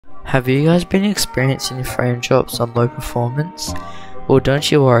Have you guys been experiencing frame drops on low performance? Well,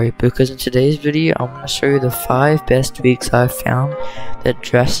 don't you worry, because in today's video I'm going to show you the 5 best tweaks I've found that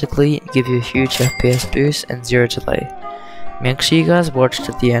drastically give you a huge FPS boost and zero delay. Make sure you guys watch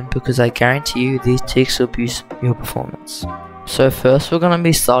to the end because I guarantee you these tweaks will boost your performance. So first we're going to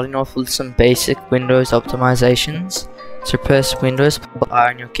be starting off with some basic Windows optimizations. So press Windows +I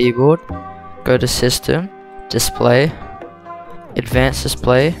on your keyboard, go to System, Display, Advanced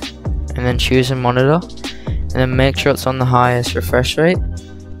Display, and then choose a monitor, and then make sure it's on the highest refresh rate,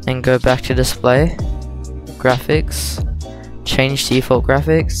 then go back to Display, Graphics, change default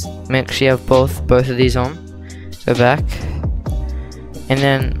graphics, make sure you have both of these on, go back, and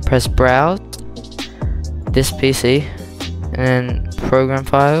then press Browse, this PC, and then Program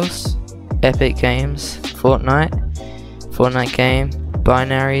Files, Epic Games, Fortnite game,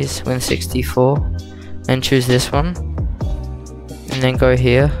 Binaries, Win64, then choose this one, and then go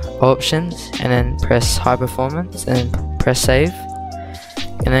here, Options, and then press High Performance, and then press Save,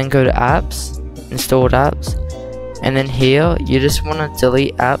 and then go to Apps, Installed Apps, and then here you just want to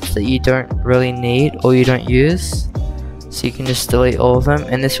delete apps that you don't really need or you don't use, so you can just delete all of them,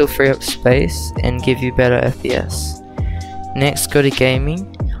 and this will free up space and give you better FPS. Next, go to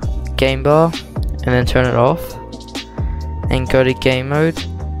Gaming, Game Bar, and then turn it off, and go to Game Mode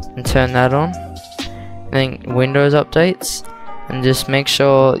and turn that on, and then Windows Updates, and just make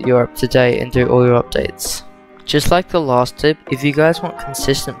sure you're up to date and do all your updates. Just like the last tip, if you guys want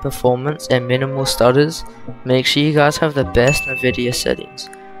consistent performance and minimal stutters, make sure you guys have the best NVIDIA settings.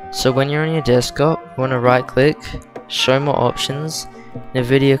 So when you're on your desktop, you want to right click, show more options,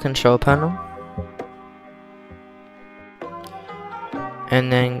 NVIDIA control panel,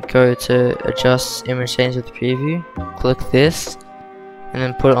 and then go to adjust image settings with preview, click this, and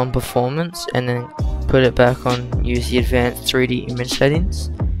then put it on performance, and then put it back on, use the advanced 3D image settings,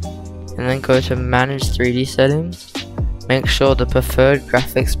 and then go to manage 3D settings, make sure the preferred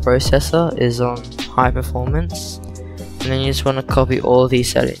graphics processor is on high performance, and then you just want to copy all of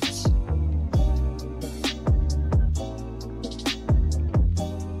these settings.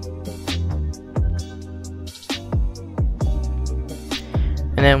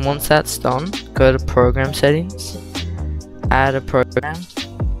 And then once that's done, go to program settings, add a program,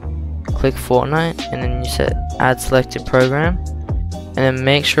 click Fortnite, and then you set add selected program, and then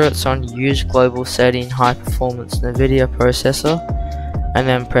make sure it's on use global setting high performance NVIDIA processor, and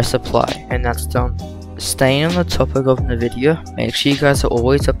then press apply, and that's done. Staying on the topic of NVIDIA, make sure you guys are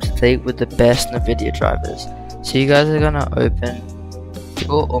always up to date with the best NVIDIA drivers. So you guys are gonna open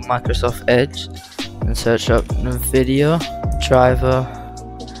Google or Microsoft Edge and search up NVIDIA driver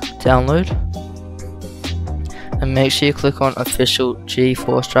download, and make sure you click on official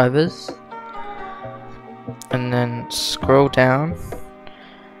GeForce drivers, and then scroll down,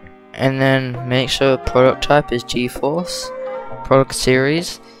 and then make sure product type is GeForce, product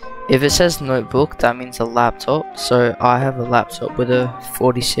series. If it says notebook, that means a laptop, so I have a laptop with a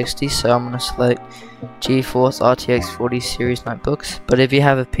 4060, so I'm going to select GeForce RTX 40 series notebooks. But if you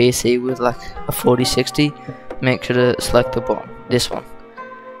have a PC with like a 4060, make sure to select the bottom, this one,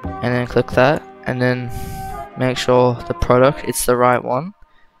 and then click that, and then make sure the product, it's the right one.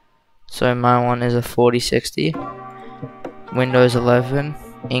 So my one is a 4060, Windows 11,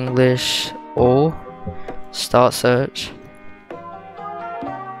 English all, start search,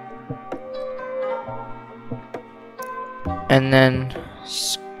 and then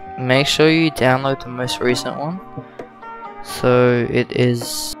make sure you download the most recent one. So it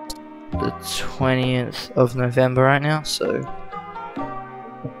is the 20th of November right now, so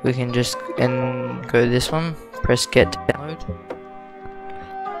we can just go this one, press get download,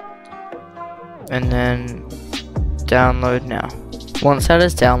 and then download now. Once that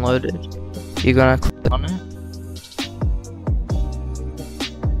is downloaded, you're gonna click on it,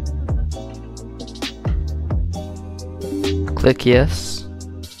 click yes,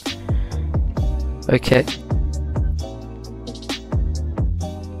 okay,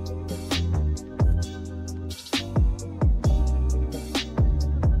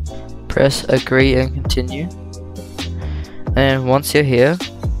 press agree and continue, and once you're here,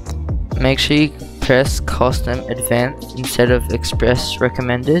 make sure you press custom advanced instead of express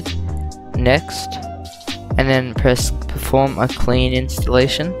recommended, next, and then press perform a clean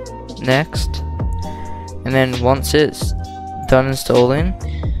installation, next, and then once it's done installing,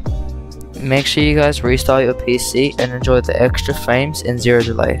 make sure you guys restart your PC and enjoy the extra frames and zero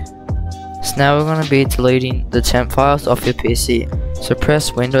delay. So now we're going to be deleting the temp files off your PC. So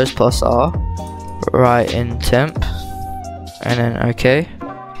press Windows +R, write in temp, and then OK,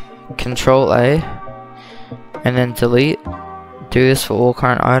 Control A, and then delete, Do this for all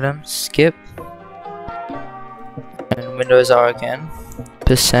current items, skip, and Windows R again,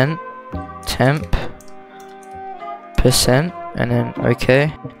 percent, temp, percent, and then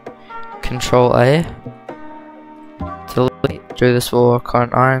OK, Control A, delete, do this for all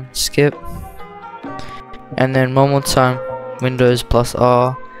current items, skip, and then one more time, Windows plus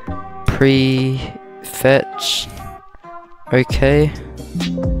R, pre-fetch, OK,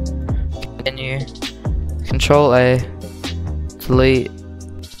 continue, Control A, delete,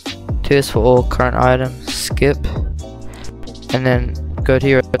 do this for all current items, skip, and then go to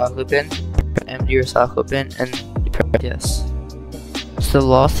your recycle bin, empty your recycle bin, and press yes. So the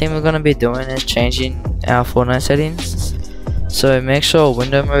last thing we're going to be doing is changing our Fortnite settings. So make sure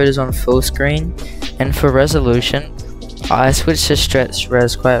window mode is on full screen, and for resolution, I switched to stretch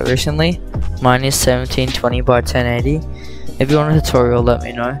res quite recently. Mine is 1720 by 1080. If you want a tutorial, let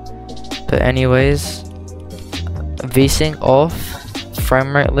me know. But anyways, VSync off,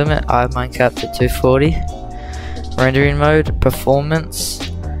 frame rate limit, I have mine capped at 240. Rendering mode, performance,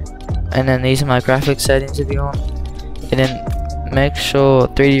 and then these are my graphics settings if you want. And then make sure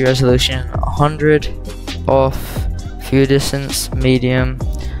 3D resolution 100, off, view distance, medium,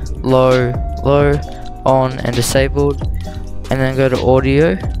 low, on, and disabled. And then go to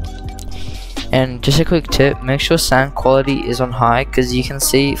audio. And just a quick tip, make sure sound quality is on high, because you can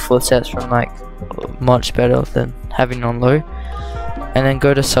see footsteps from like much better than having on low. And then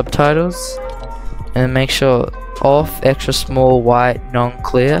go to subtitles, and then make sure off, extra small, white,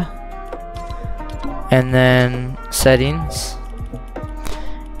 non-clear. And then settings,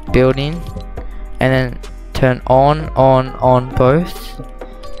 building, and then turn on both,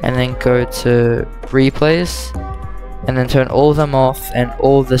 and then go to replays, and then turn all of them off and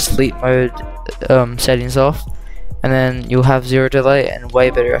all the sleep mode settings off, and then you'll have 0 delay and way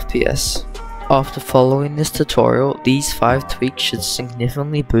better FPS. After following this tutorial, these 5 tweaks should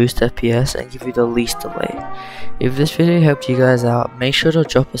significantly boost FPS and give you the least delay. If this video helped you guys out, make sure to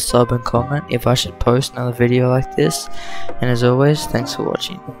drop a sub and comment if I should post another video like this, and as always, thanks for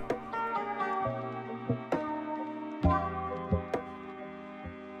watching.